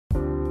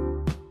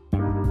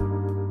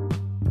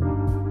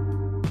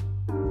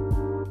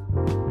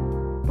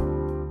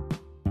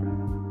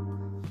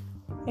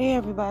Hey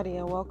everybody,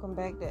 and welcome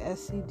back to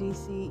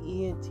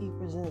SCDC ENT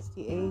presents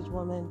The Aged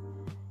Woman,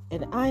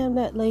 and I am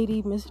that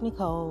lady, Miss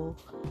Nicole,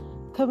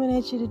 coming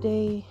at you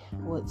today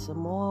with some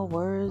more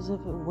words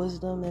of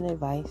wisdom and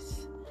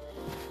advice.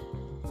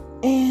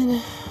 And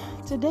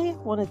today I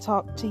want to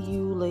talk to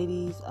you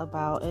ladies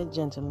about, and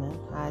gentlemen,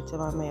 hi to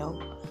my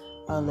male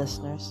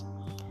listeners.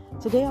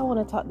 Today I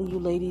want to talk to you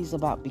ladies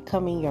about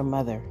becoming your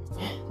mother.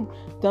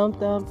 Dum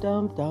dum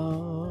dum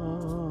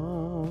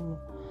dum.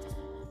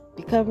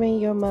 Becoming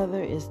your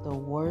mother is the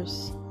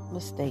worst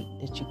mistake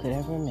that you could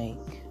ever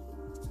make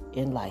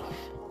in life,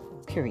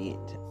 period.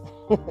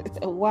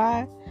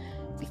 Why?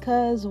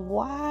 Because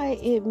why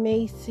it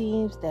may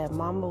seem that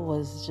mama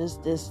was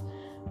just this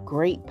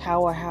great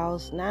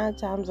powerhouse, 9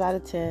 times out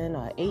of 10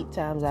 or 8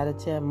 times out of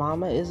 10,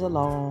 mama is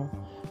alone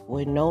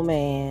with no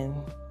man,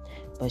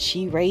 but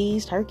she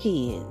raised her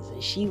kids,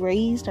 and she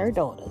raised her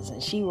daughters,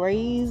 and she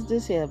raised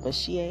this here, but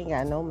she ain't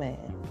got no man.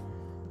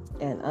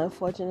 And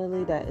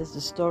unfortunately, that is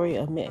the story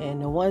of men.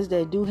 And the ones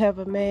that do have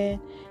a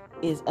man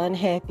is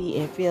unhappy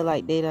and feel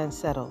like they done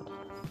settled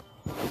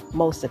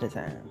most of the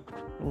time.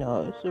 You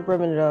know, it's a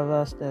remnant of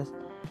us that's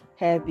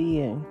happy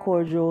and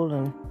cordial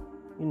and,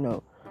 you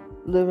know,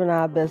 living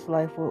our best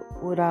life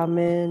with our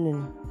men.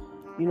 And,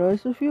 you know,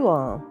 it's a few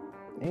of them.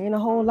 It ain't a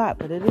whole lot,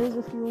 but it is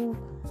a few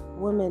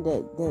women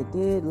that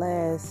did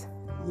last,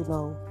 you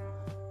know,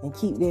 and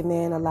keep their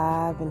man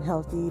alive and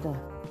healthy to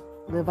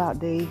live out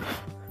their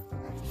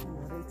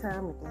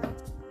time again.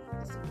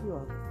 It's a few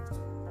of them.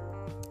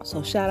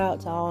 So shout out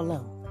to all of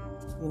them.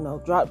 You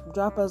know,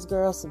 drop us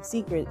girls some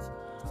secrets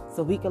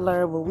so we can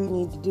learn what we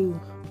need to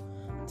do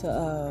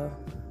to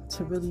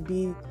really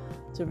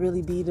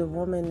be the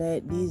woman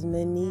that these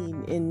men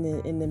need in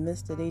the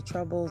midst of their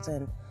troubles,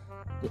 and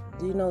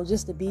you know,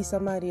 just to be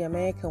somebody a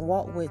man can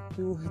walk with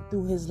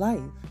through his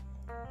life.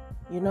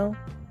 You know,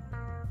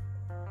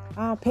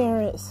 our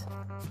parents.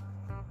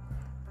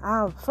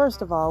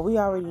 First of all, we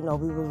already know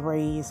we was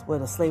raised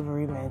with a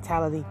slavery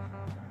mentality.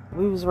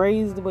 We was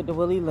raised with the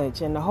Willie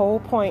Lynch, and the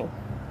whole point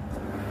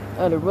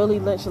of the Willie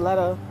Lynch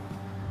letter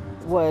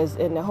was,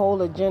 and the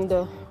whole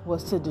agenda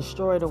was to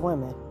destroy the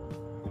women.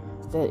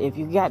 That if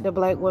you got the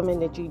black women,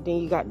 then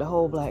you got the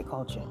whole black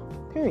culture.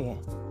 Period.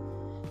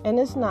 And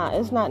it's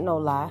not no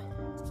lie.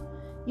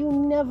 You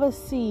never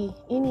see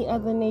any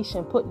other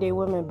nation put their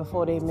women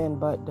before their men,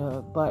 but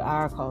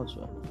our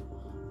culture.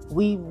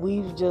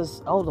 We've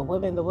just, the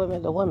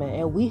women,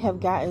 and we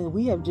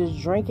have just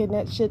drinking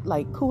that shit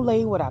like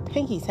Kool-Aid with our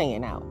pinkies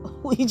hanging out.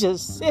 We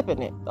just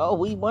sipping it. Oh,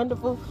 we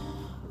wonderful.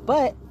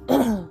 But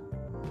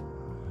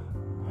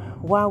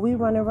while we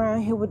run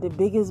around here with the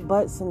biggest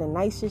butts and the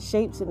nicest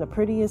shapes and the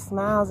prettiest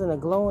smiles and the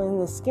glow in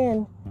the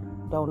skin,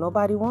 don't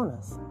nobody want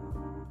us.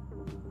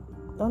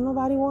 Don't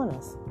nobody want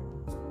us.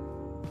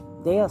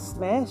 They'll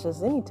smash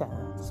us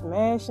anytime.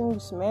 Smash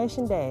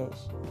and dash.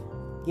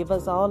 Give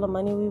us all the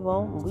money we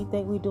want, and we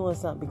think we're doing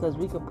something because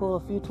we can pull a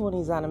few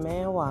 20s out of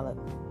man's wallet.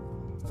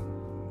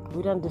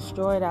 We done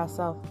destroyed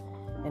ourselves,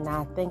 and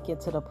I think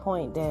it to the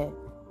point that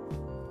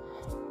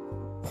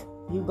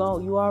you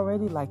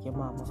already like your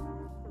mama.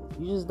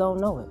 You just don't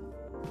know it.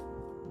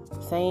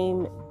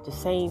 The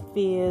same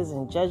fears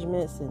and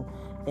judgments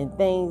and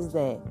things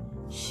that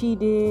she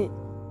did,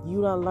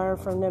 you done learn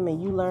from them,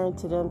 and you learn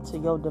to them to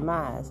your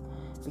demise.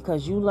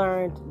 Because you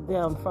learned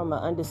them from an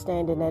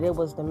understanding that it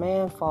was the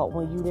man's fault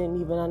when you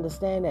didn't even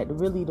understand that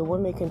really the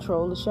women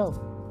control the show.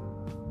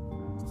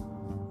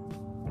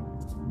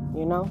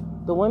 You know,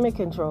 the women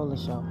control the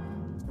show.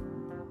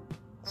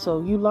 So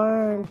you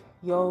learn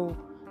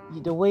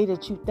the way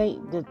that you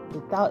think, the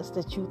thoughts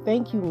that you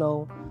think you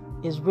know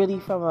is really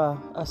from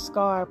a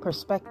scarred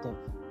perspective.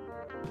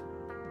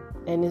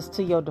 And it's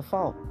to your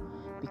default.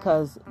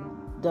 Because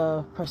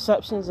the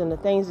perceptions and the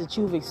things that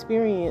you've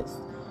experienced,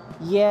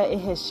 yeah, it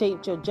has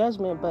shaped your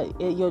judgment,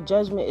 but your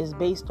judgment is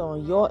based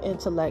on your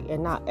intellect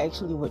and not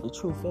actually what the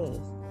truth is.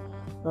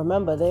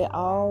 Remember, there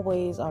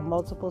always are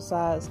multiple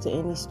sides to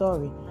any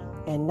story,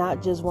 and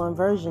not just one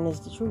version is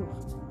the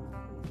truth.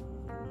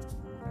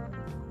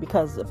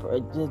 Because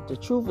the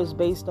truth is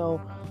based on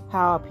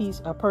how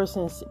a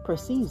person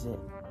perceives it.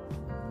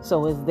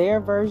 So it's their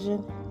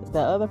version, the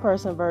other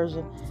person's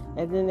version,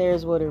 and then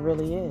there's what it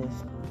really is.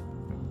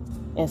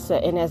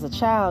 And as a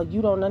child,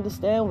 you don't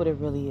understand what it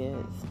really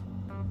is.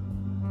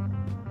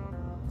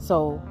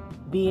 So,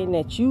 being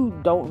that you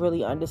don't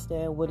really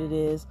understand what it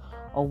is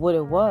or what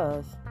it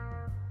was,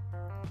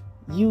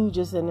 you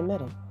just in the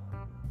middle.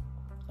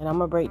 And I'm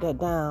going to break that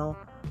down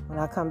when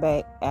I come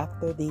back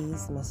after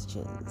these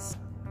messages.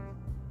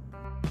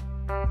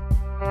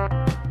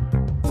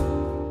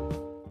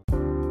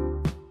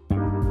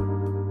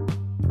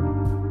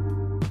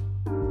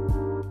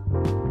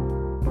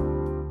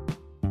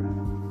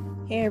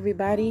 Hey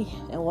everybody,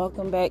 and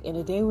welcome back. And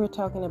today we're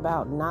talking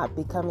about not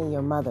becoming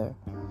your mother.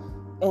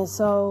 And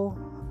so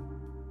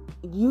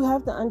you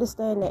have to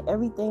understand that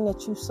everything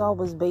that you saw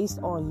was based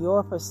on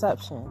your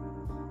perception.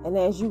 And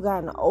as you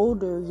gotten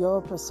older,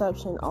 your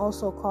perception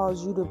also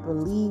caused you to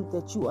believe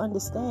that you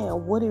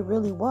understand what it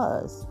really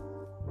was.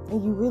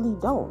 And you really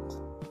don't.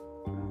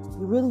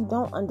 you really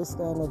don't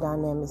understand the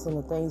dynamics and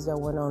the things that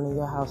went on in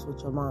your house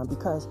with your mom.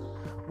 Because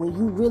when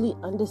you really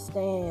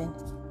understand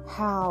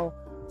how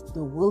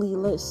the Willie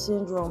Lynch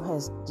syndrome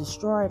has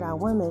destroyed our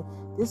women,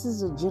 this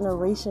is a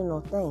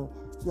generational thing.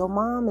 Your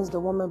mom is the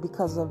woman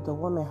because of the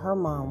woman her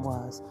mom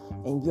was,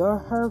 and your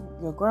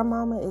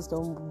grandmama is the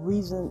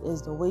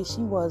way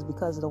she was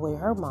because of the way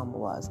her mama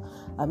was.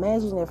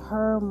 Imagine if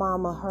her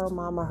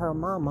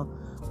mama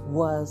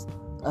was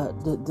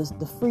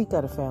the freak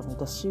of the family,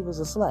 that she was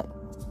a slut,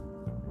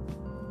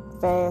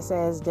 fast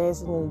ass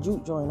dancing in the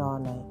juke joint all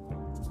night,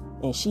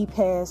 and she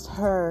passed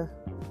her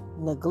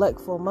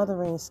neglectful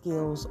mothering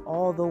skills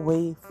all the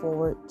way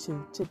forward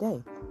to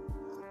today.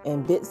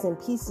 And bits and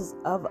pieces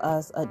of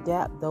us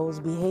adapt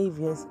those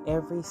behaviors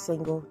every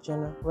single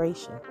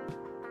generation.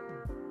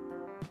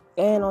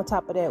 And on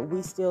top of that,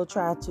 we still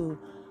try to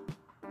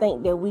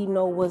think that we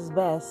know what's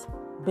best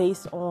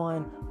based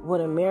on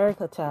what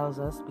America tells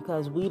us,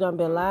 because we done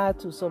been lied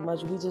to so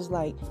much. We just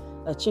like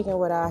a chicken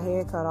with our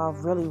head cut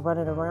off, really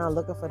running around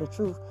looking for the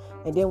truth.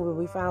 And then when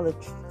we finally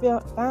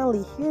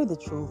hear the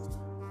truth,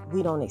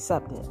 we don't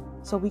accept it.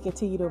 So we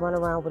continue to run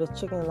around with a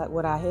chicken like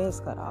with our heads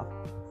cut off.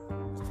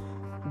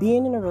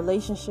 Being in a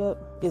relationship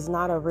is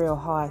not a real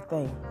hard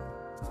thing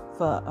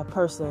for a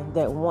person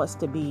that wants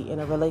to be in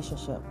a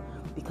relationship,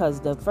 because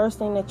the first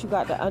thing that you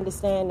got to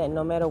understand, that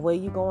no matter where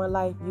you go in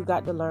life, you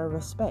got to learn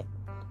respect.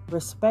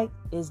 Respect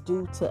is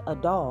due to a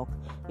dog.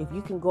 If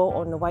you can go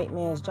on the white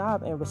man's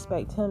job and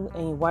respect him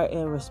and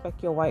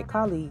respect your white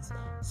colleagues,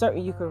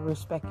 certainly you can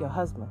respect your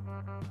husband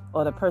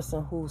or the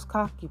person whose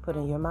cock you put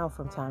in your mouth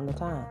from time to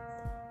time.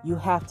 You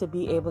have to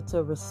be able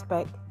to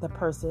respect the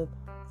person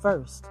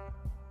first.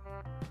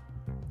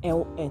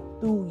 And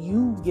through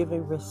you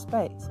giving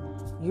respect,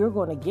 you're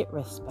going to get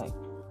respect.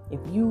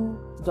 If you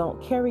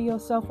don't carry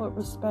yourself with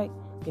respect,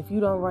 if you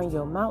don't run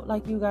your mouth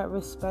like you got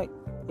respect,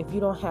 if you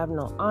don't have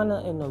no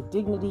honor and no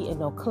dignity and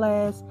no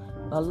class,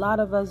 a lot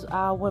of us,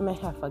 our women,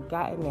 have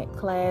forgotten that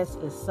class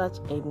is such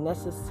a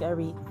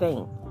necessary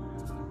thing.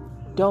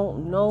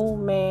 Don't no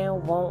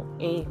man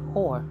want a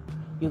whore.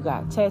 You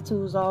got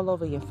tattoos all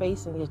over your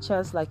face and your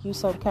chest like you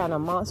some kind of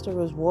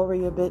monstrous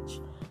warrior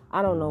bitch.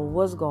 I don't know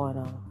what's going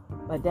on.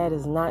 But that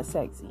is not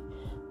sexy.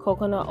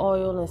 Coconut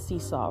oil and sea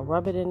salt.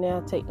 Rub it in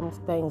there. Take them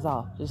things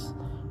off. Just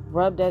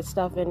rub that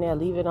stuff in there.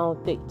 Leave it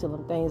on thick till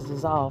them things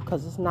dissolve.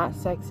 Because it's not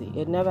sexy.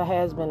 It never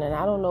has been. And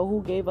I don't know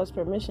who gave us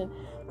permission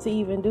to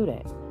even do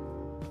that.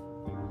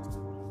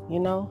 You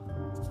know?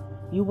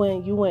 You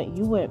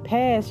went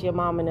past your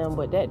mom and them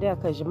with that there.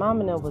 Because your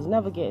mom and them was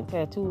never getting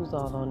tattoos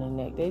all on their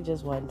neck. They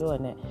just wasn't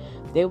doing that.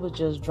 They was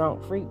just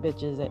drunk freak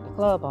bitches at the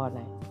club all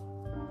night.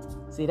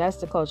 See, that's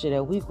the culture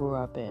that we grew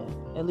up in.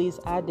 At least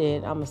I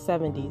did. I'm a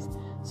 70s.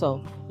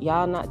 So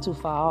y'all not too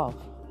far off.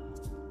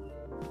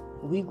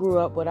 We grew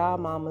up with our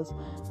mamas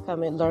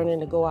coming,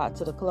 learning to go out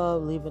to the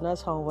club, leaving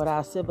us home with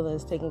our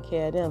siblings, taking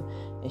care of them.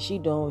 And she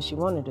doing what she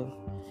want to do.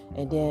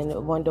 And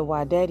then wonder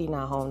why daddy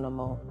not home no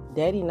more.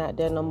 Daddy not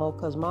there no more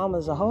because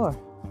mama's a whore.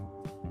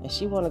 And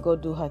she want to go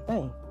do her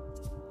thing.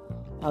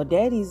 Now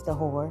daddy's the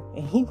whore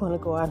and he want to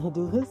go out and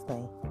do his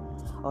thing.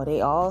 Or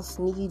they all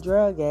sneaky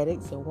drug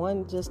addicts, and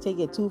one just take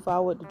it too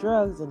far with the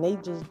drugs, and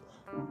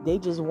they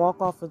just walk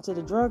off into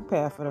the drug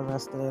path for the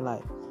rest of their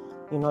life.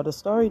 You know, the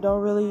story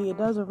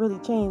doesn't really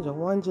change. Or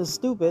one just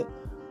stupid.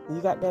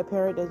 You got that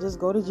parent that just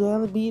go to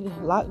jail and be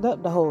locked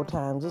up the whole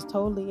time, just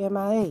totally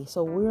MIA.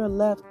 So we're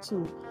left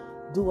to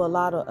do a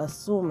lot of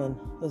assuming,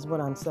 is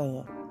what I'm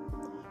saying.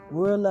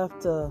 We're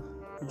left to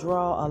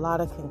draw a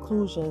lot of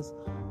conclusions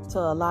to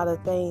a lot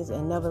of things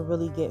and never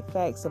really get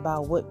facts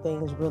about what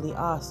things really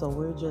are. So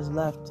we're just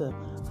left to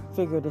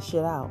figure the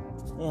shit out.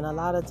 And a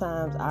lot of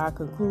times our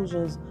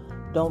conclusions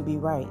don't be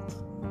right.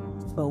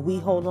 But we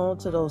hold on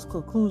to those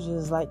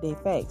conclusions like they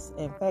facts.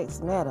 And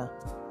facts matter.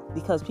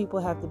 Because people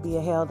have to be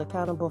held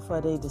accountable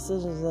for their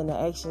decisions and the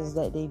actions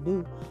that they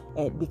do,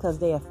 because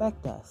they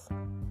affect us.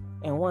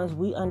 And once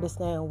we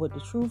understand what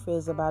the truth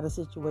is about a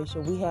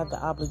situation, we have the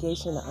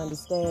obligation to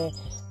understand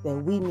that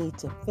we need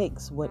to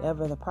fix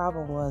whatever the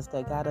problem was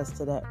that got us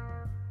to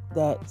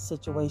that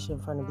situation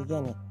from the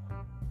beginning.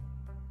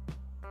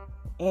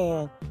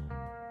 And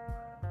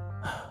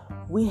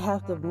we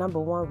have to, number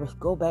one,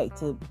 go back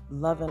to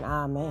loving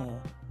our man.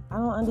 I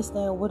don't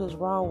understand what is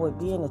wrong with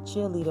being a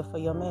cheerleader for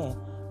your man.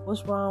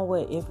 What's wrong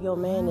with, if your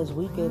man is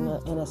weak in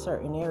a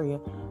certain area,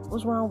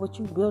 what's wrong with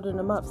you building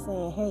them up,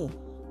 saying, hey,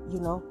 you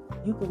know,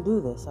 you can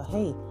do this, or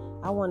hey,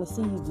 I want to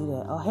see you do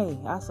that, or hey,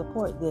 I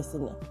support this.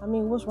 And I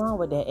mean, what's wrong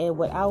with that? And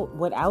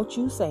without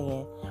you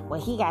saying, well,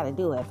 he got to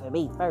do it for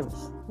me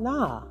first.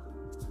 Nah.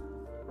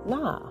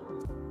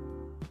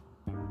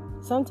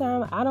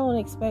 Sometimes I don't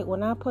expect,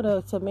 when I put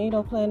a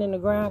tomato plant in the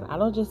ground, I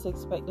don't just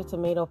expect the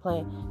tomato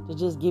plant to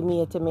just give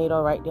me a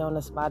tomato right there on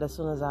the spot as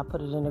soon as I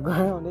put it in the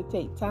ground. It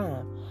takes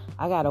time.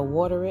 I got to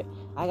water it.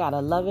 I got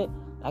to love it.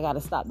 I got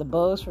to stop the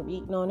bugs from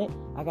eating on it.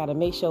 I got to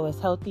make sure it's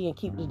healthy and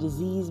keep the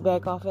disease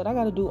back off it. I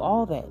got to do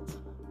all that.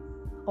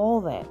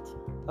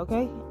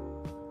 Okay?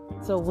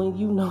 So when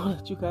you know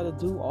that you got to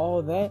do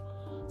all that,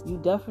 You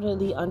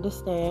definitely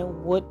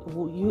understand what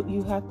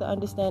you have to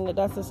understand that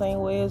that's the same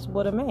way as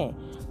with a man.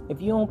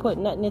 If you don't put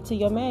nothing into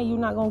your man, you're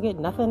not going to get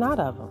nothing out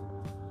of him.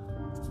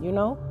 You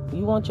know,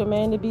 you want your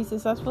man to be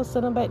successful,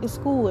 send him back to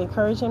school,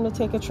 encourage him to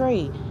take a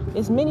trade.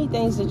 There's many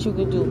things that you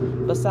can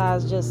do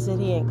besides just sit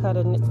here and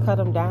cut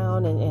him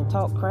down and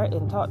talk crap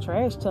and talk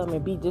trash to him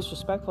and be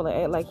disrespectful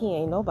and act like he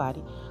ain't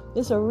nobody.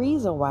 There's a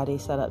reason why they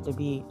set up to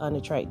be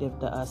unattractive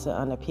to us and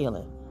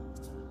unappealing.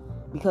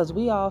 Because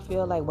we all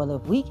feel like, well,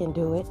 if we can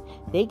do it,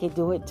 they can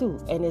do it too.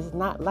 And it's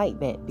not like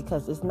that,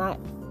 because it's not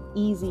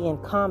easy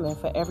and common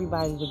for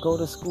everybody to go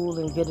to school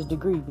and get a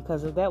degree,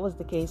 because if that was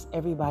the case,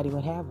 everybody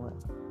would have one.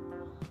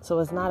 So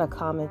it's not a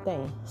common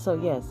thing. So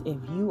yes, if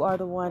you are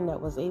the one that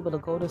was able to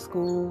go to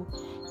school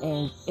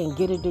and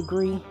get a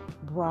degree,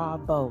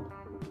 bravo.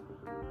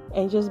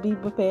 And just be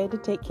prepared to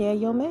take care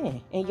of your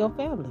man and your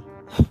family.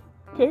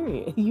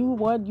 Period.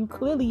 You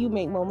clearly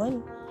make more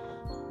money.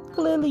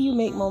 Clearly you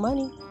make more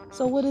money.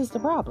 So what is the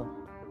problem?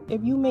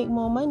 If you make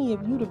more money, if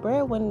you the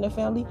breadwinner in the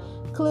family,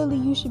 clearly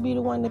you should be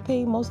the one to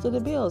pay most of the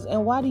bills.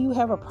 And why do you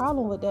have a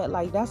problem with that?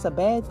 Like, that's a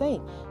bad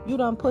thing. You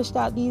done pushed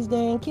out these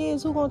damn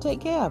kids. Who gonna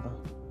take care of them?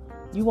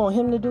 You want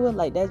him to do it?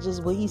 Like, that's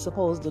just what he's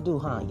supposed to do,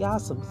 huh? Y'all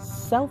some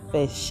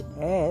selfish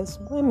ass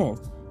women.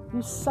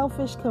 You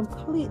selfish,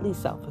 completely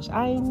selfish.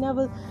 I ain't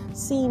never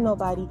seen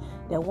nobody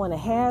that want to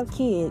have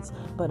kids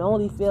but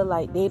only feel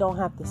like they don't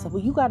have to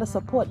support. You got to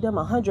support them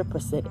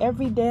 100%.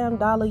 Every damn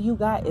dollar you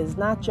got is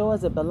not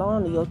yours. It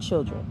belongs to your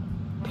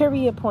children.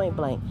 Period, point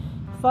blank.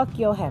 Fuck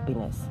your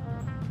happiness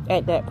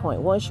at that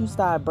point. Once you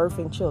start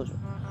birthing children,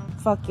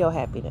 fuck your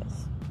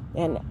happiness.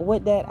 And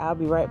with that, I'll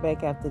be right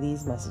back after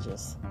these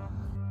messages.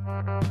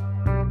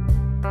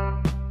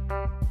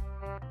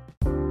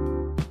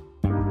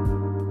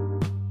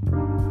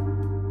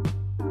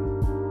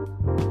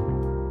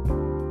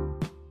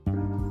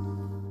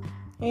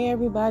 Hey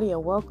everybody,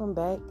 and welcome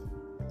back.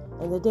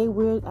 And today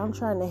I'm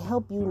trying to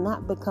help you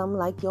not become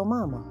like your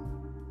mama.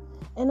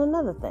 And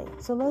another thing,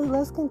 so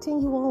let's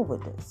continue on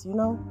with this, you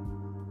know.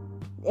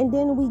 And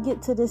then we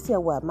get to this here,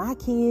 what, my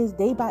kids,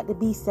 they about to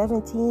be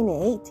 17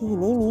 and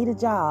 18, they need a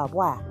job.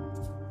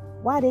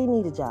 Why they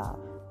need a job?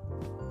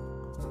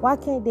 Why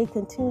can't they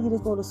continue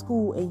to go to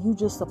school and you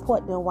just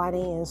support them while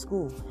they in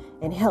school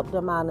and help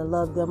them out and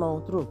love them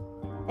on through?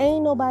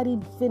 Ain't nobody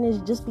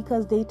finished just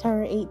because they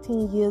turn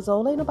 18 years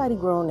old. Ain't nobody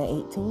grown to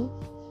 18.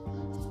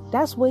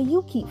 That's where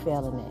you keep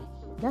failing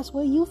at. That's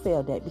where you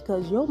failed at,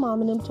 because your mom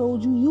and them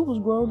told you was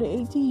grown to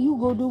 18. You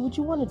go do what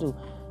you want to do.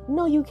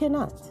 No, you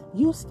cannot.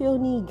 You still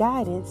need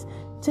guidance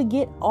to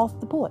get off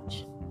the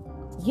porch.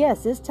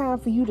 Yes, it's time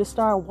for you to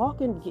start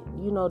walking,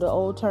 you know, the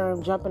old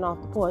term, jumping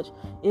off the porch.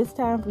 It's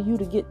time for you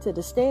to get to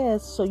the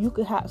stairs so you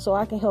could so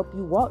I can help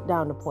you walk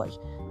down the porch,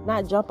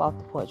 not jump off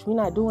the porch. We're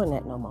not doing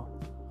that no more.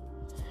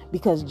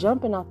 Because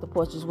jumping off the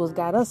porch is what's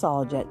got us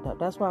all jacked up.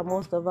 That's why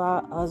most of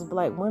us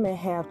black women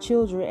have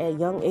children at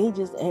young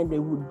ages and they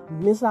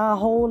miss our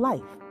whole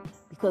life.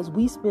 Because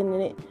we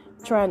spending it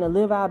trying to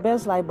live our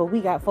best life, but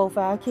we got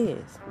 4-5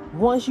 kids.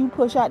 Once you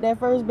push out that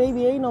first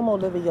baby, ain't no more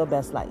living your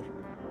best life.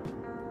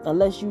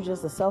 Unless you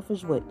just a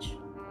selfish witch.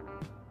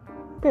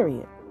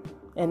 Period.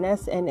 And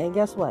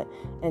guess what?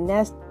 And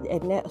that's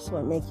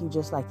what make you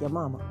just like your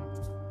mama.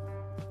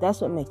 That's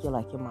what make you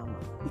like your mama.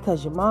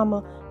 Because your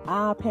mama,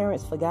 our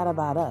parents forgot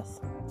about us.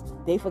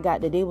 They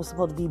forgot that they were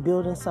supposed to be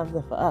building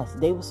something for us.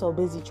 They were so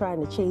busy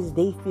trying to chase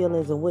their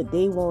feelings and what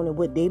they want and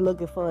what they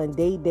looking for and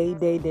they,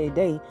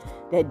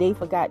 that they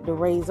forgot to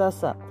raise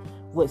us up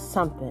with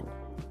something.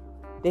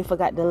 They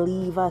forgot to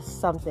leave us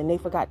something. They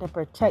forgot to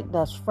protect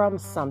us from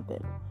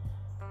something.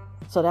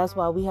 So that's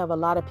why we have a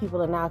lot of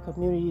people in our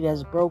community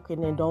that's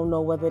broken and don't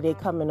know whether they're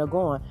coming or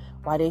going.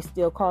 Why they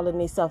still calling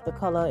themselves the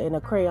color in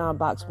a crayon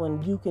box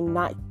when you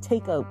cannot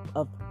take a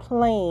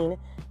plane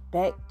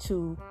back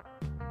to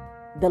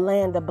the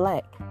land of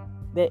black.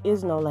 There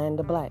is no land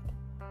of black.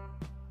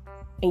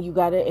 And we're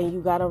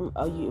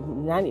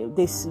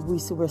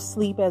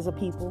asleep as a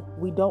people.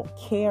 We don't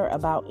care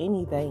about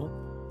anything.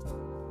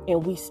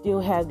 And we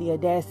still have the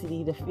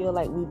audacity to feel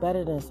like we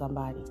better than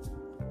somebody.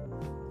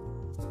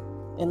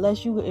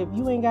 If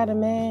you ain't got a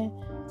man,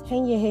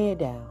 hang your head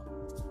down.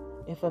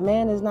 If a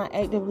man is not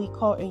actively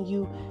courting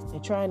you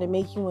and trying to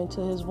make you into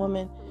his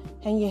woman,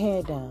 hang your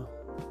head down.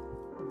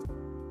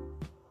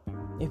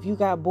 If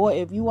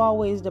you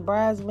always the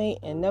bridesmaid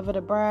and never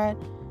the bride,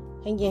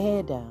 hang your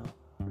head down.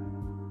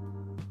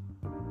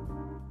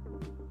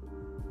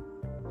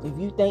 If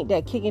you think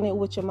that kicking it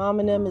with your mom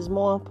and them is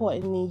more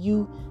important than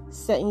you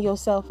setting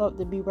yourself up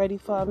to be ready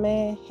for a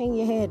man, hang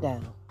your head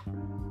down.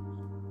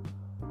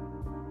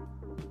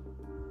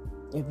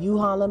 If you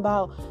hollering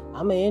about,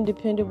 I'm an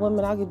independent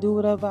woman, I can do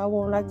whatever I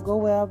want, I can go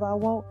wherever I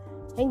want,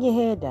 hang your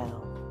head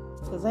down.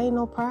 Because there ain't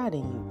no pride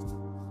in you.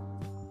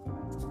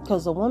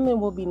 Because a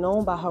woman will be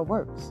known by her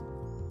works.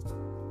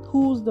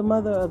 Who's the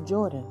mother of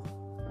Jordan?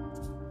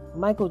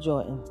 Michael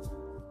Jordan.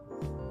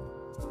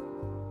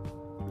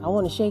 I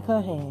want to shake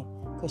her hand.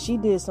 Because she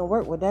did some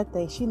work with that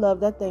thing. She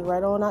loved that thing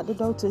right on out the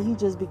door till he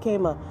just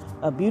became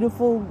a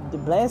beautiful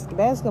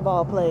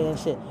basketball player and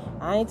shit.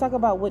 I ain't talking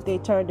about what they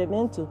turned him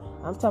into.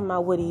 I'm talking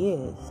about what he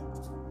is.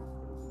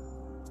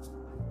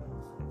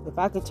 If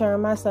I could turn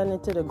my son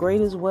into the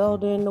greatest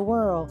welder in the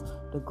world,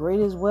 the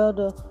greatest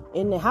welder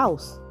in the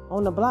house,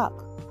 on the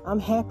block, I'm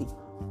happy.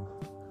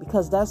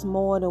 Because that's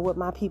more than what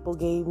my people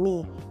gave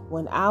me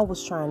when I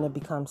was trying to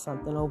become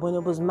something, or when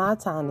it was my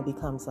time to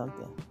become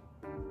something.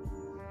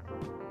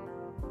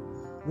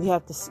 We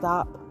have to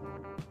stop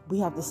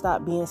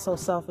being so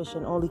selfish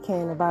and only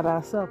caring about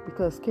ourselves,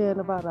 because caring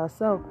about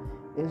ourselves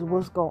is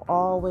what's going to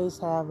always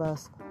have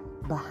us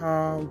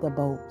behind the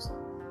boat.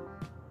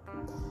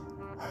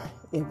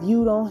 If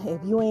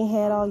you ain't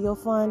had all your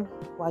fun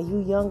while you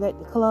young at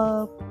the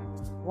club,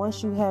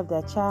 once you have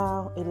that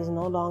child, it is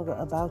no longer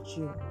about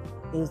you.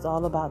 It is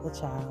all about the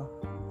child.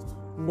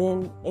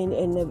 Then,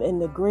 and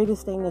the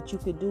greatest thing that you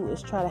could do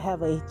is try to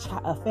have a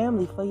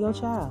family for your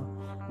child.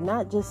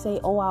 Not just say,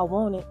 oh, I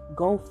want it.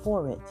 Go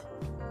for it.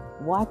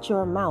 Watch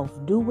your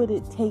mouth. Do what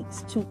it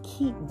takes to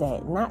keep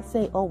that. Not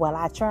say, oh, well,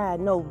 I tried.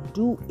 No,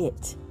 do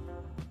it.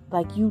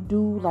 Like you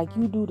do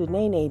the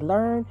Nene.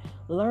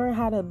 Learn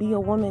how to be a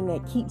woman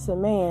that keeps a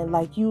man,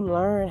 like you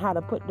learn how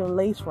to put them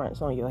lace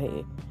fronts on your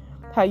head.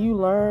 How you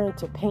learn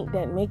to paint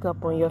that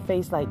makeup on your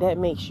face, like that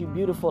makes you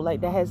beautiful, like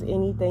that has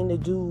anything to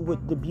do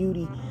with the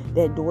beauty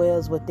that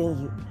dwells within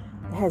you.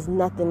 It has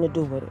nothing to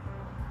do with it.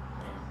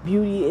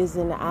 Beauty is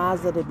in the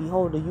eyes of the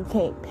beholder. You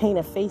can't paint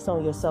a face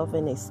on yourself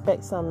and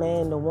expect some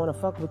man to want to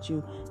fuck with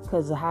you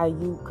because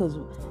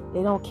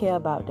they don't care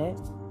about that.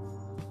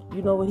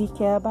 You know what he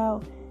care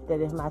about?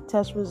 That if my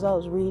test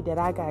results read that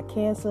I got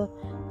cancer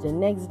the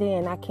next day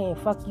and I can't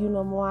fuck you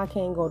no more, I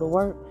can't go to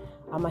work,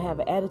 I'm going to have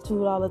an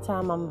attitude all the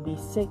time, I'm going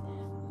to be sick.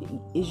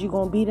 Is you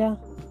going to be there?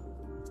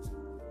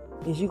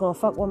 Is you going to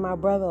fuck with my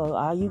brother? Or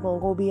are you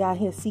going to go be out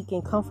here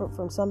seeking comfort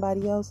from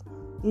somebody else?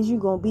 Is you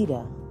going to be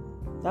there?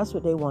 That's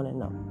what they want to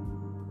know.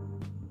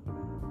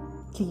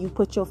 Can you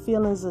put your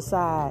feelings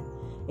aside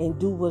and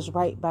do what's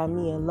right by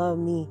me and love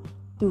me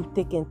through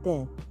thick and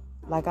thin,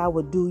 like I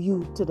would do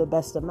you to the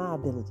best of my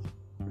ability?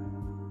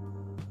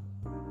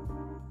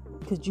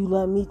 Could you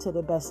love me to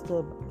the best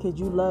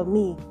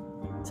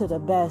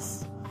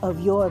of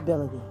your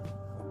ability?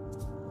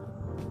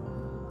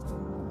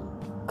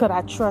 Could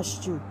I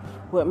trust you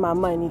with my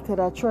money? Could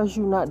I trust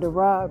you not to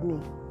rob me?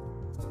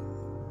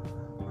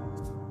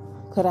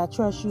 Could I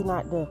trust you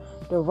not to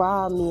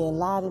rob me and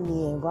lie to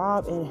me and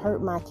rob and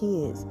hurt my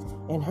kids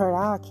and hurt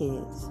our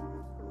kids?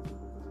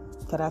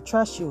 Could I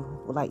trust you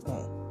like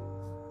that?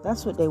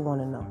 That's what they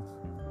want to know.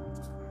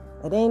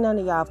 It ain't none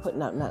of y'all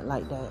putting up nothing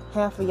like that.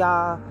 Half of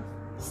y'all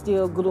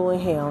still gluing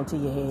hair onto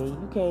your head.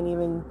 You can't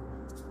even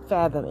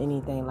fathom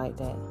anything like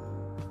that.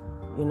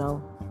 You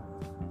know?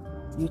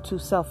 You too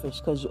selfish,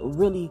 because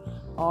really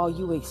all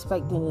you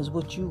expecting is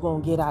what you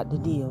gonna get out the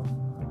deal.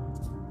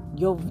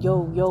 You've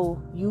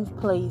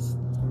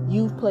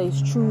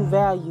placed true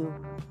value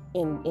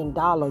in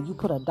dollar. You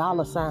put a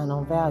dollar sign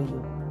on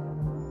value.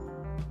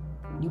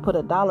 You put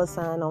a dollar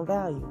sign on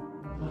value.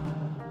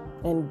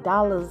 And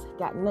dollars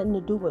got nothing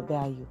to do with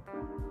value.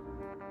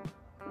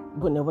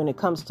 When it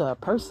comes to a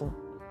person,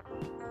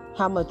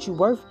 how much you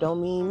worth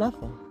don't mean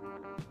nothing.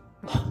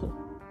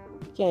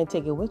 You can't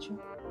take it with you.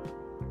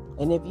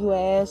 And if you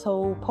an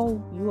asshole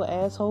poor, you an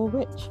asshole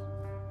rich.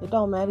 It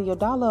don't matter. Your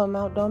dollar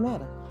amount don't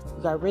matter.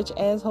 You got rich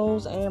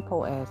assholes and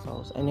poor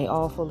assholes, and they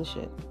all full of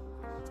shit.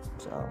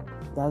 So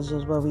that's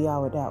just where we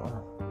are with that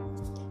one.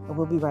 And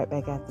we'll be right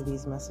back after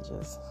these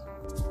messages.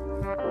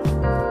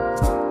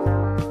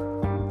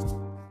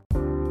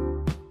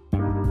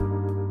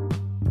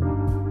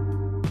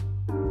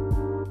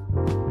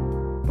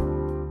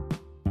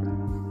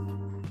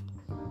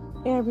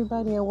 Hey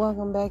everybody, and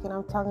welcome back. And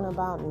I'm talking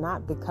about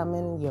not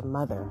becoming your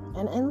mother.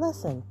 And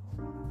listen,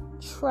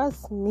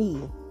 trust me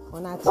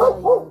when I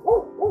tell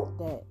you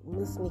that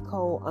Miss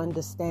Nicole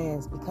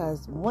understands,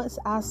 because once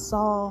I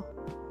saw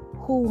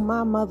who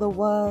my mother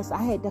was,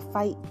 I had to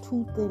fight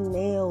tooth and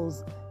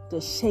nails to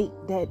shake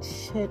that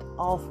shit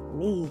off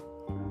me.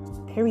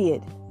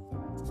 Period.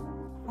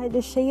 I had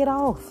to shake it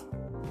off.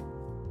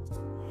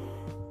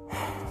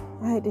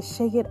 I had to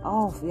shake it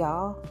off,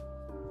 y'all.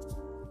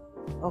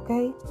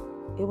 Okay?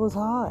 It was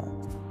hard.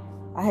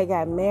 I had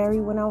got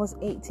married when I was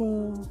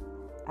 18.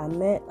 I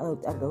met a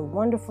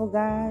wonderful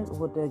guy,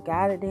 with the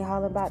guy that they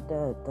holler about,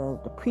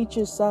 the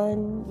preacher's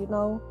son, you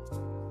know.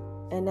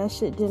 And that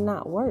shit did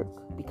not work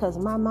because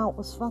my mouth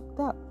was fucked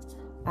up.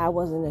 I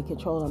wasn't in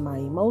control of my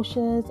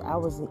emotions. I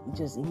was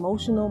just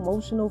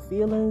emotional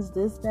feelings,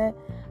 this, that.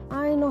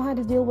 I didn't know how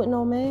to deal with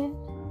no man.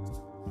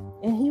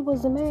 And he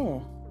was a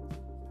man.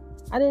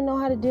 I didn't know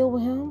how to deal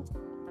with him.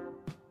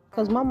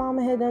 Because my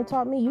mama had done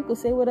taught me, you could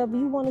say whatever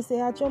you want to say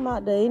out your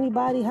mouth to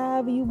anybody,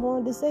 however you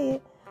wanted to say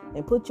it,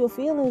 and put your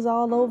feelings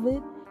all over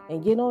it,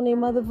 and get on their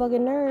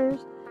motherfucking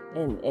nerves.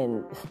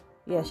 And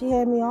yeah, she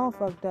had me all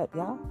fucked up,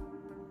 y'all.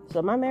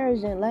 So my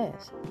marriage didn't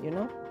last, you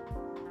know?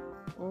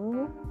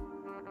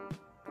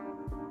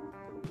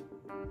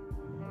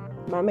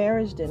 My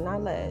marriage did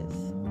not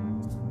last.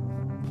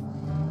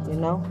 you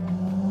know.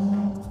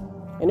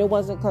 And it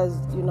wasn't because,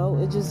 you know,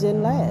 it just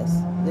didn't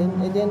last.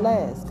 It didn't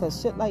last.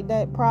 Because shit like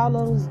that,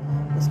 problems,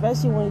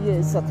 especially when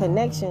it's a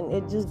connection,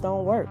 it just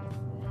don't work,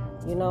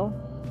 you know.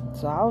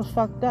 So I was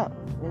fucked up.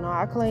 You know,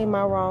 I claimed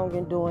my wrong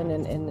in doing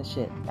and the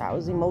shit. I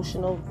was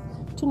emotional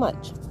too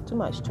much.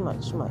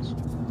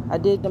 I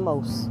did the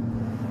most,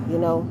 you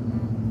know.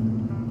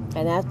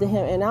 And after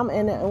him,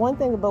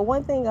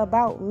 one thing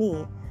about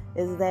me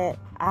is that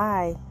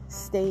I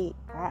stay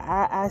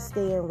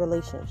in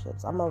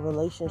relationships. I'm a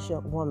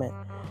relationship woman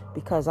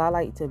because I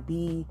like to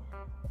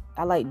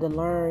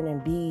learn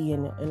and be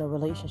in a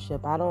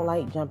relationship. I don't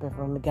like jumping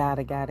from guy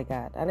to guy to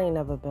guy. That ain't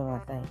never been my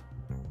thing.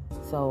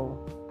 So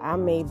I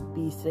may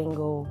be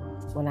single.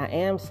 When I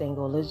am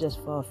single, it's just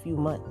for a few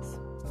months,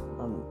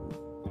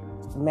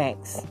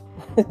 max.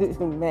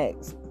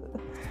 Because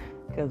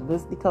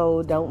Miss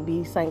Nicole don't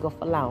be single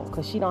for long.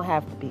 Because she don't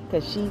have to be.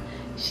 Because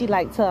she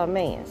likes her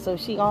man. So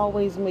she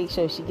always makes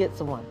sure she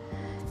gets one.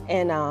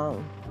 And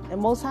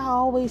Most High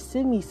always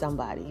send me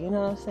somebody. You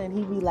know what I'm saying?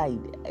 He be like,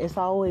 it's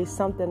always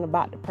something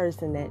about the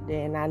person that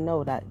day. And I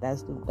know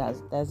that's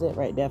it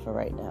right there for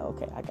right now.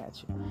 Okay, I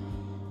got you.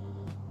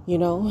 You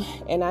know?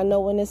 And I know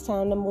when it's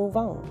time to move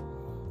on.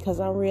 Because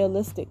I'm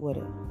realistic with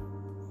it.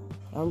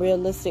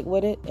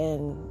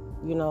 And,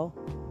 you know,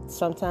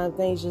 sometimes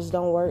things just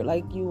don't work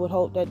like you would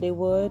hope that they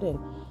would. And,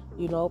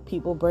 you know,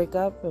 people break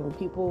up and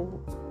people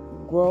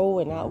grow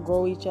and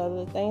outgrow each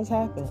other. Things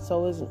happen.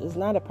 So it's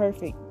not a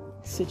perfect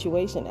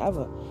situation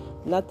ever.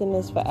 Nothing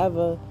is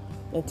forever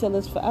until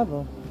it's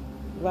forever.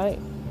 Right?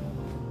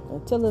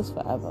 Until it's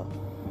forever.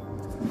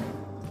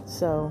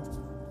 So,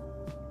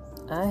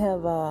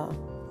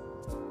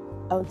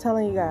 I'm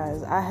telling you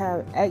guys, I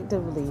have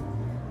actively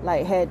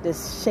had to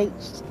shape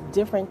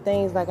different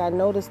things. I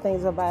noticed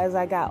things about, as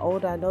I got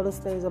older, I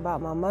noticed things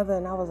about my mother,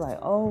 and I was like,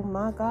 oh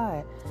my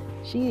God,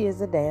 she is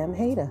a damn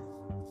hater.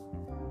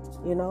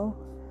 You know?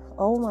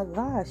 Oh my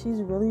God,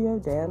 she's really a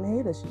damn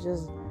hater.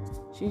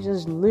 She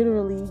just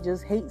literally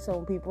just hates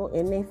on people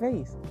in their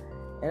face.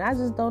 And I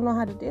just don't know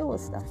how to deal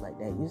with stuff like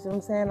that. You see what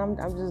I'm saying? I'm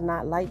just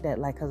not like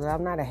that. Because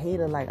I'm not a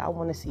hater. I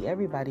want to see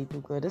everybody do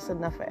good. It's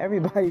enough for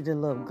everybody to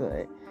look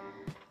good.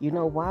 You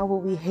know, why would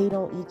we hate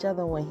on each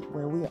other when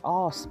we're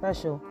all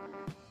special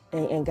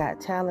and got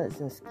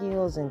talents and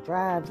skills and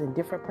drives and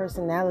different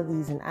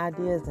personalities and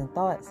ideas and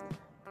thoughts?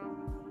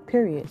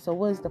 Period. So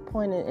what's the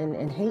point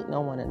in hating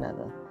on one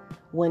another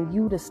when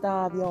you the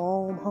star of your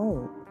own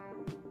home?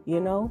 You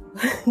know,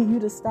 you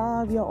the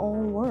star of your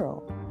own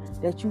world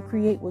that you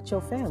create with your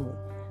family.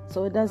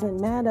 So it doesn't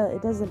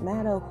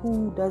matter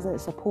who doesn't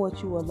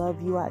support you or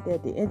love you out there.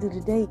 At the end of the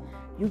day,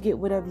 you get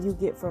whatever you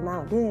get from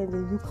out there, and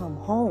then you come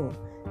home.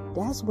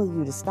 That's where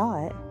you the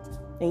star at.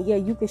 And yeah,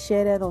 you can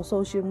share that on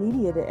social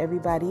media to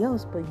everybody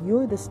else, but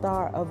you're the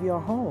star of your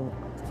home.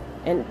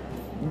 And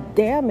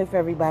damn if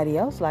everybody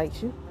else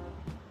likes you.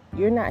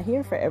 You're not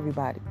here for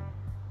everybody.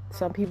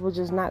 Some people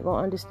just not going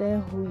to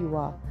understand who you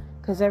are,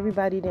 because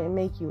everybody didn't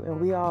make you,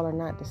 and we all are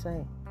not the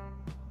same.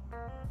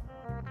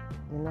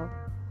 You know?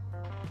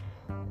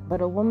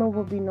 But a woman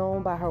will be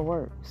known by her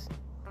works.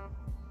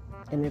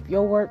 And if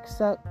your work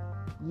suck,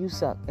 you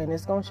suck. And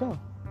it's going to show.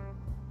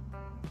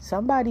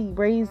 Somebody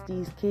raised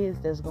these kids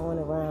that's going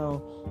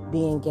around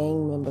being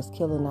gang members,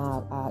 killing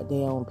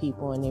their own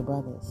people and their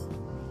brothers.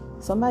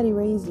 Somebody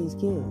raised these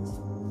kids.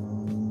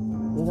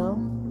 You know?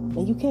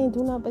 And you can't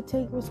do nothing but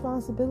take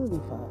responsibility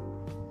for it.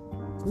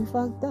 We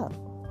fucked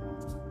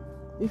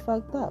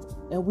up.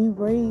 And we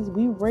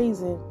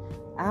raising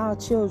our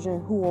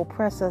children who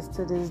oppress us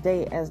to this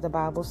day, as the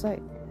Bible says.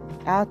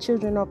 Our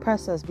children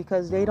oppress us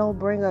because they don't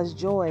bring us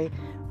joy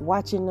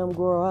watching them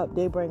grow up.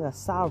 They bring us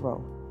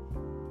sorrow.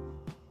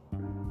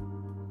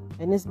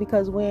 And it's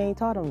because we ain't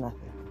taught them nothing.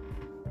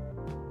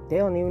 They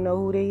don't even know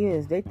who they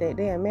is. They think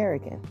they're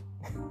American.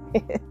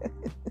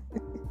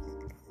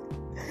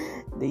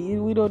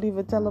 We don't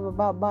even tell them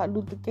about Martin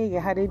Luther King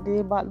and how they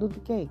did Martin Luther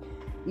King.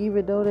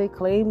 Even though they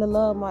claim to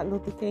love Martin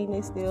Luther King,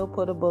 they still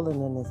put a bullet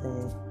in his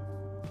head.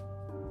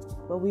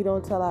 But we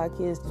don't tell our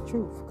kids the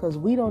truth because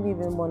we don't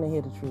even want to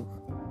hear the truth.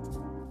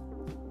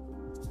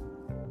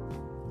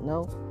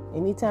 No.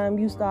 Anytime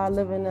you start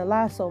living a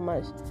lie so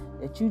much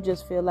that you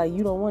just feel like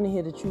you don't want to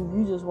hear the truth,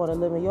 you just want to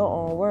live in your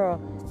own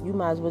world, you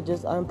might as well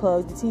just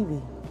unplug the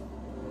TV.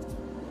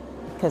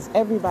 Because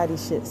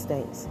everybody's shit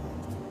stinks.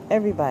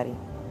 Everybody.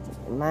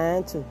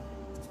 Mine too.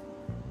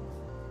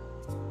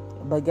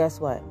 But guess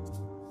what?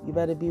 You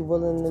better be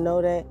willing to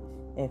know that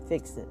and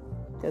fix it.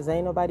 Because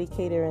ain't nobody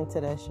catering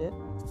to that shit.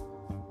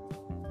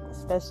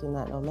 Especially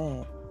not no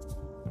man.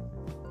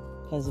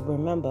 Because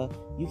remember,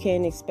 you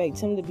can't expect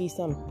him to be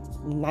some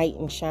knight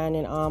in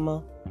shining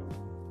armor,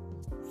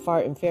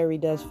 farting fairy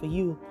dust for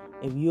you,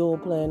 if you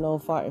don't plan no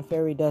farting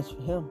fairy dust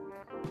for him.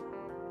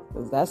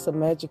 Because that's some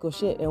magical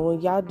shit. And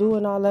when y'all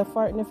doing all that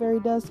farting and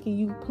fairy dust, can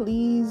you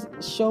please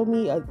show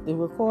me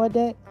record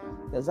that?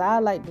 Because I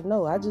like to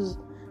know. I just,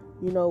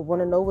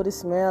 want to know what it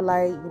smell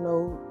like.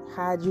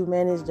 How'd you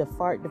manage to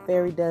fart the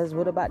fairy dust?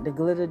 What about the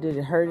glitter? Did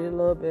it hurt it a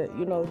little bit?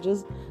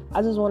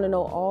 I just want to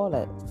know all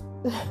that.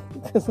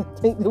 because I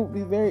think it would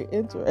be very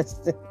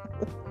interesting.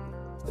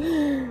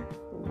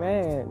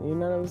 Man, you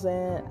know what I'm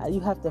saying? You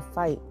have to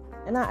fight.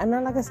 And I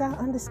like I said, I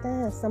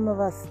understand some of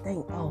us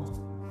think, oh,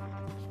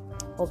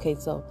 okay,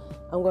 so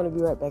I'm going to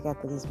be right back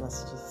after these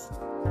messages.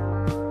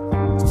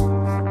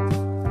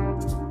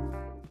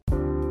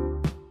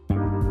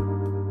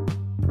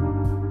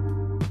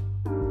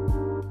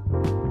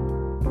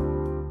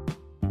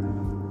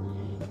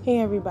 Hey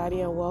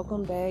everybody, and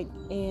welcome back.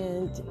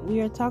 And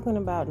we are talking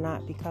about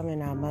not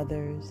becoming our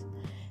mothers.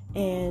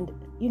 And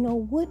you know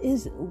what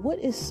is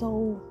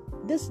so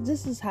this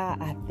is how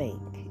I think.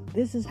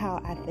 This is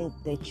how I think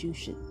that you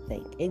should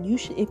think. And you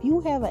should, if you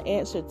have an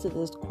answer to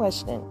this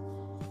question,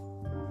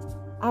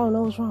 I don't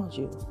know what's wrong with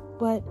you.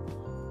 But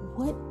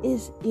what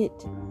is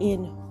it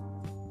in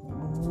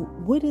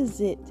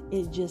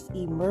just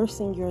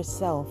immersing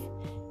yourself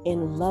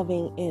in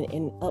loving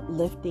and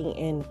uplifting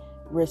and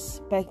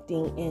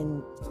respecting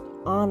and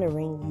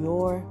honoring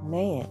your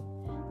man,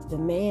 the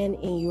man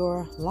in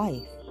your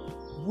life?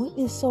 What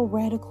is so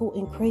radical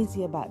and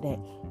crazy about that?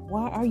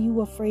 Why are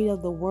you afraid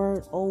of the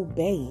word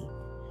obey?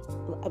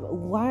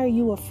 Why are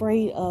you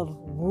afraid of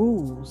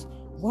rules?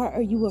 Why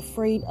are you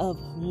afraid of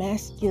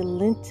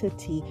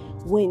masculinity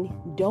when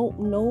don't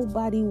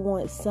nobody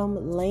want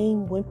some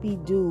lame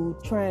wimpy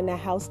dude trying to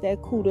house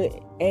that cooter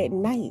at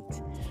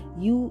night?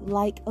 You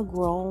like a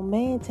grown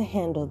man to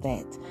handle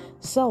that.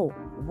 So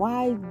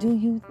why do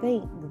you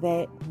think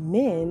that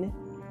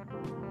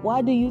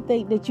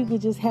you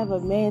could just have a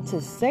man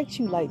to sex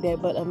you like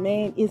that, but a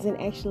man isn't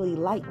actually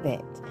like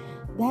that?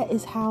 That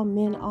is how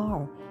men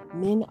are.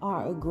 Men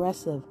are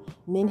aggressive.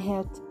 Men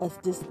have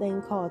this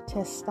thing called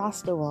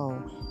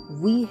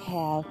testosterone. We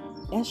have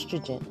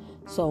estrogen.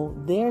 So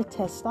their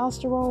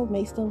testosterone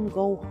makes them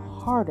go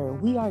harder.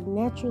 We are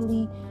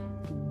naturally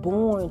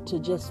born to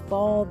just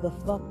fall the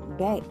fuck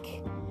back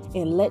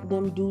and let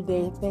them do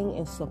their thing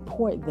and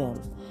support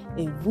them.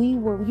 If we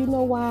were, you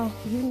know why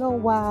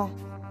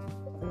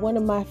one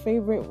of my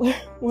favorite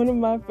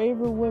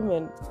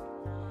women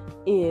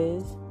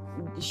is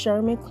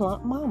Sherman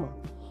Klump Mama.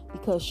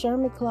 Because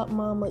Sherman Klump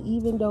Mama,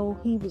 even though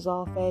he was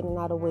all fat and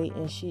out of weight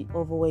and she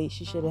overweight,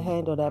 she should have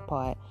handled that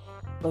part.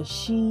 But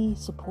she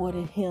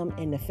supported him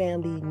and the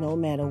family no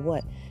matter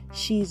what.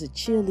 She's a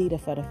cheerleader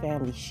for the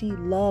family. She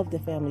loved the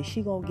family.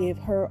 She gonna give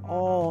her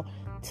all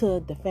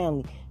to the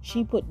family.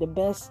 She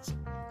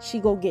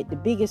go get the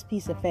biggest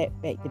piece of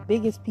fat back, the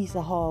biggest piece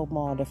of hog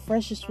maw, the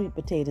freshest sweet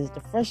potatoes, the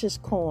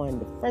freshest corn,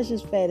 the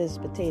freshest, fattest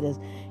potatoes,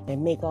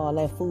 and make all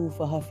that food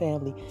for her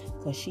family.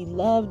 Because she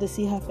loved to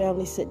see her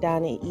family sit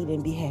down and eat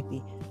and be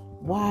happy.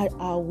 Why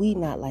are we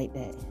not like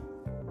that?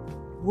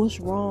 What's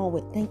wrong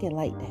with thinking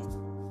like that?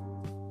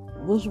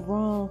 What's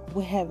wrong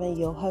with having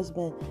your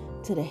husband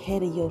to the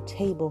head of your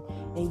table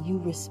and you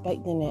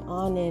respecting and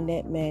honoring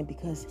that man,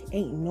 because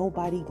ain't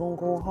nobody gonna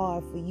go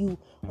hard for you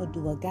or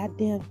do a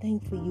goddamn thing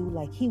for you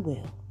like he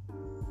will?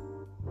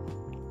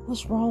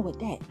 What's wrong with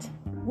that?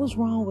 What's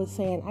wrong with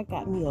saying I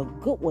got me a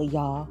good one,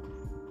 y'all,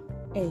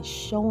 and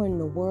showing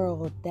the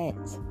world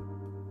that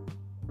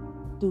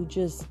through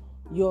just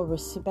your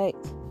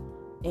respect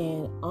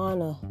and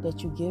honor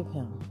that you give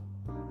him?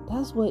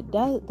 That's what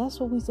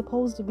we're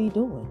supposed to be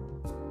doing.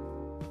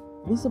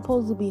 We're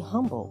supposed to be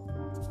humble.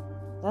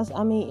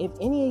 If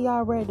any of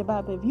y'all read the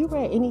Bible, if you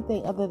read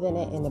anything other than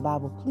that in the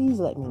Bible, please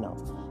let me know.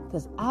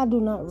 Because I do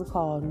not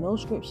recall no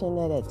scripture in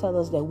there that tell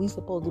us that we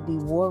supposed to be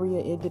warrior,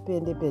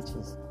 independent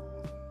bitches.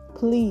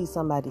 Please,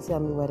 somebody tell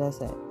me where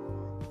that's at.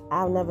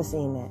 I've never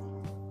seen that.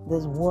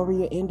 This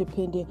warrior,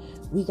 independent,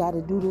 we got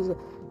to do this.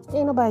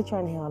 Ain't nobody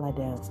trying to hear all that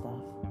damn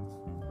stuff.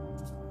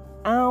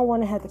 I don't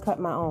want to have to cut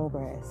my own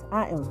grass.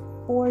 I am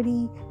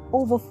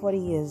over 40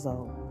 years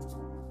old.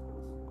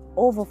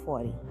 Over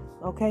 40,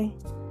 okay?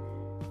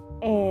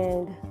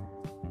 And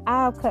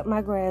I've cut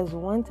my grass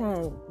one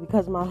time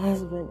because my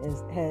husband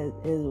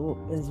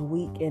is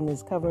weak and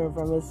is covering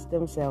from his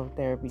stem cell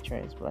therapy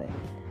transplant.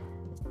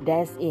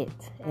 That's it.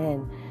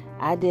 And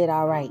I did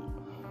all right.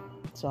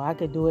 So I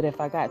could do it if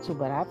I got to,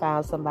 but I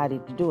found somebody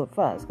to do it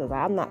first because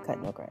I'm not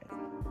cutting no grass.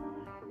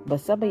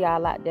 But some of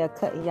y'all out there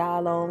cutting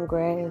y'all own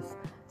grass.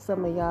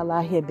 Some of y'all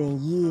out here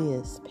been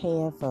years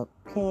paying for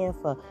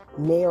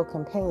male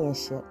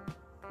companionship.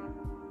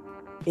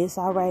 It's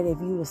all right if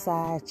you a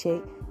side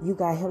chick, you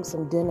got him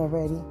some dinner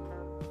ready.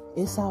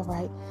 It's all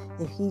right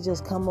if he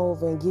just come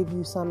over and give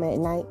you some at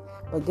night.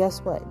 But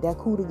guess what? That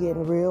cooter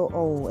getting real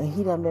old, and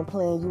he done been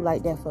playing you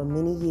like that for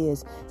many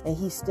years, and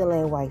he still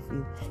ain't wife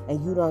you.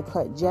 And you done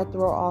cut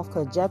Jethro off,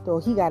 because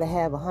Jethro, he got to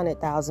have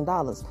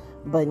 $100,000.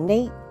 But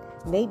Nate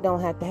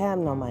don't have to have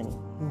no money.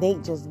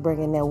 Nate just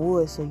bringing that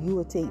wood, so you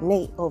would take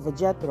Nate over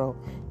Jethro.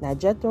 Now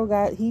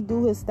Jethro he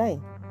do his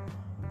thing,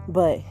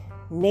 but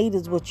Nate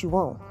is what you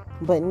want.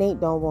 But Nate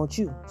don't want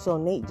you. So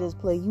Nate just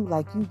play you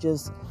like you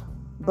just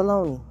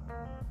baloney.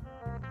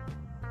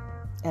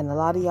 And a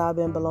lot of y'all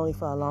been baloney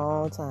for a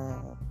long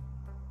time.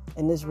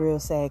 And it's real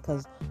sad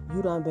because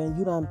you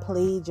done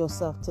played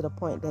yourself to the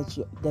point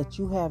that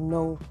you have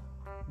no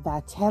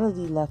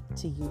vitality left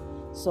to you.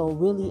 So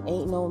really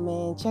ain't no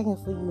man checking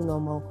for you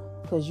no more.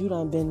 because you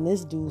done been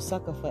this dude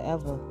sucker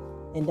forever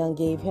and done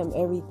gave him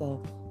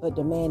everything. But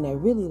the man that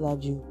really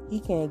loves you,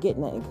 he can't get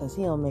nothing because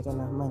he don't make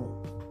enough money.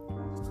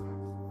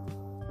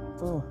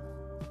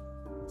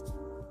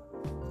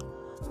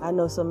 I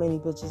know so many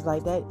bitches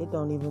like that, it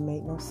don't even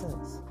make no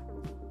sense.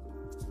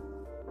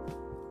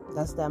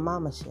 That's that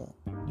mama shit.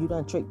 You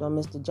done tricked on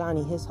Mr.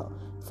 Johnny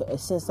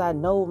since I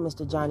know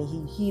Mr. Johnny,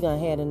 he done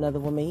had another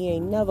woman. He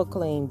ain't never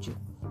claimed you.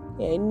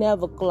 He ain't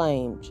never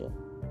claimed you.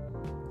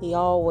 He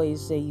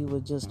always say you were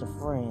just a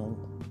friend.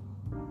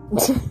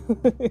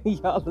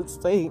 Y'all the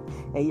same.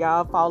 And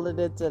y'all falling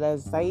into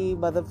that same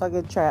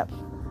motherfucking trap.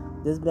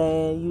 This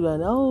man, you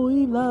done, oh,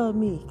 he loved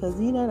me. Because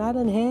I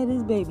done had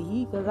his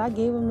baby. Because I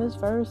gave him his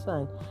first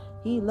son.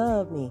 He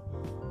loved me.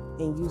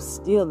 And you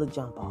still a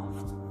jump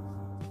off.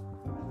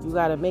 You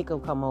got to make him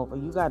come over.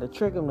 You got to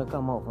trick him to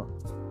come over.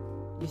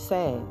 You're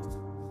sad.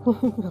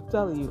 I'm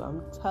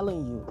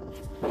telling you.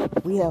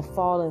 We have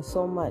fallen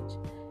so much.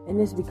 And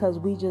it's because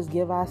we just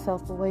give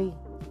ourselves away.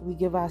 We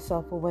give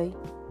ourselves away.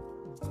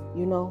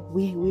 You know,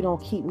 we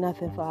don't keep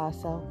nothing for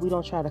ourselves. We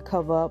don't try to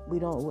cover up.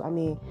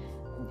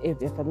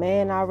 If a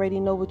man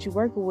already know what you're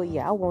working with,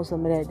 yeah, I want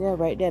some of that there,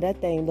 right there.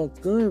 That thing look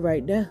good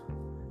right there.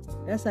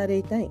 That's how they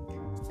think.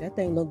 That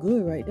thing look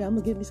good right there. I'm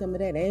going to give me some of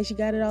that. And she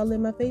got it all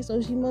in my face,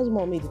 so she must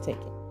want me to take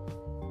it.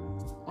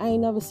 I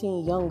ain't never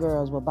seen young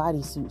girls with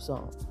bodysuits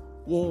on.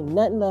 You ain't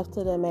nothing left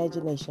to the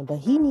imagination. But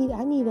I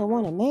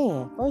want a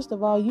man. First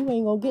of all, you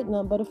ain't going to get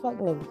nothing but a fuck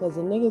nigga, because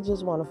a nigga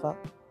just want to fuck.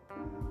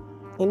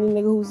 Any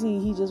nigga who see,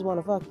 he just want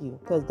to fuck you,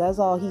 because that's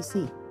all he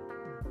see.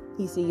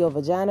 He see your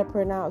vagina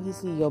print out. He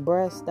see your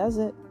breast. That's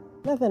it.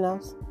 Nothing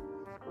else.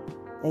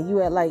 And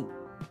you at like,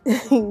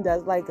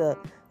 that's like a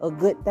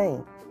good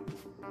thing.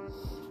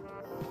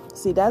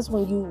 See, that's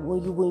when you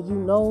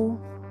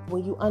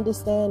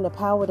understand the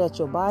power that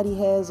your body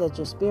has, that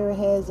your spirit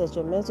has, that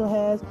your mental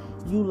has,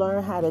 you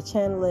learn how to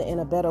channel it in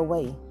a better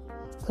way.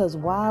 Because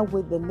why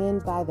would the men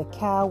buy the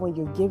cow when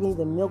you're giving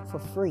the milk for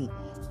free?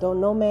 Don't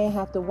no man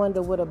have to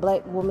wonder what a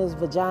black woman's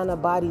vagina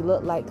body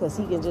look like, because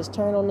he can just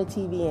turn on the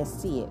TV and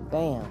see it.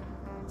 Bam.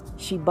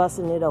 She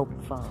busting it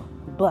open for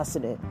him.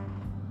 Busting it.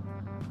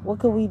 What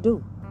can we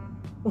do?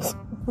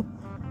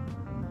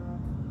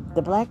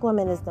 The black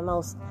woman is the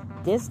most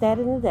this, that,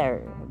 and the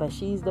third. But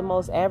she's the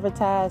most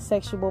advertised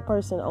sexual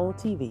person on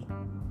TV.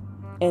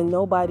 And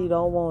nobody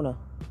don't want her.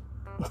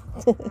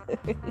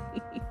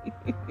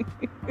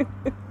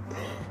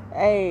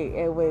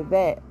 Hey, and with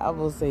that, I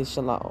will say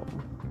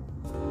shalom.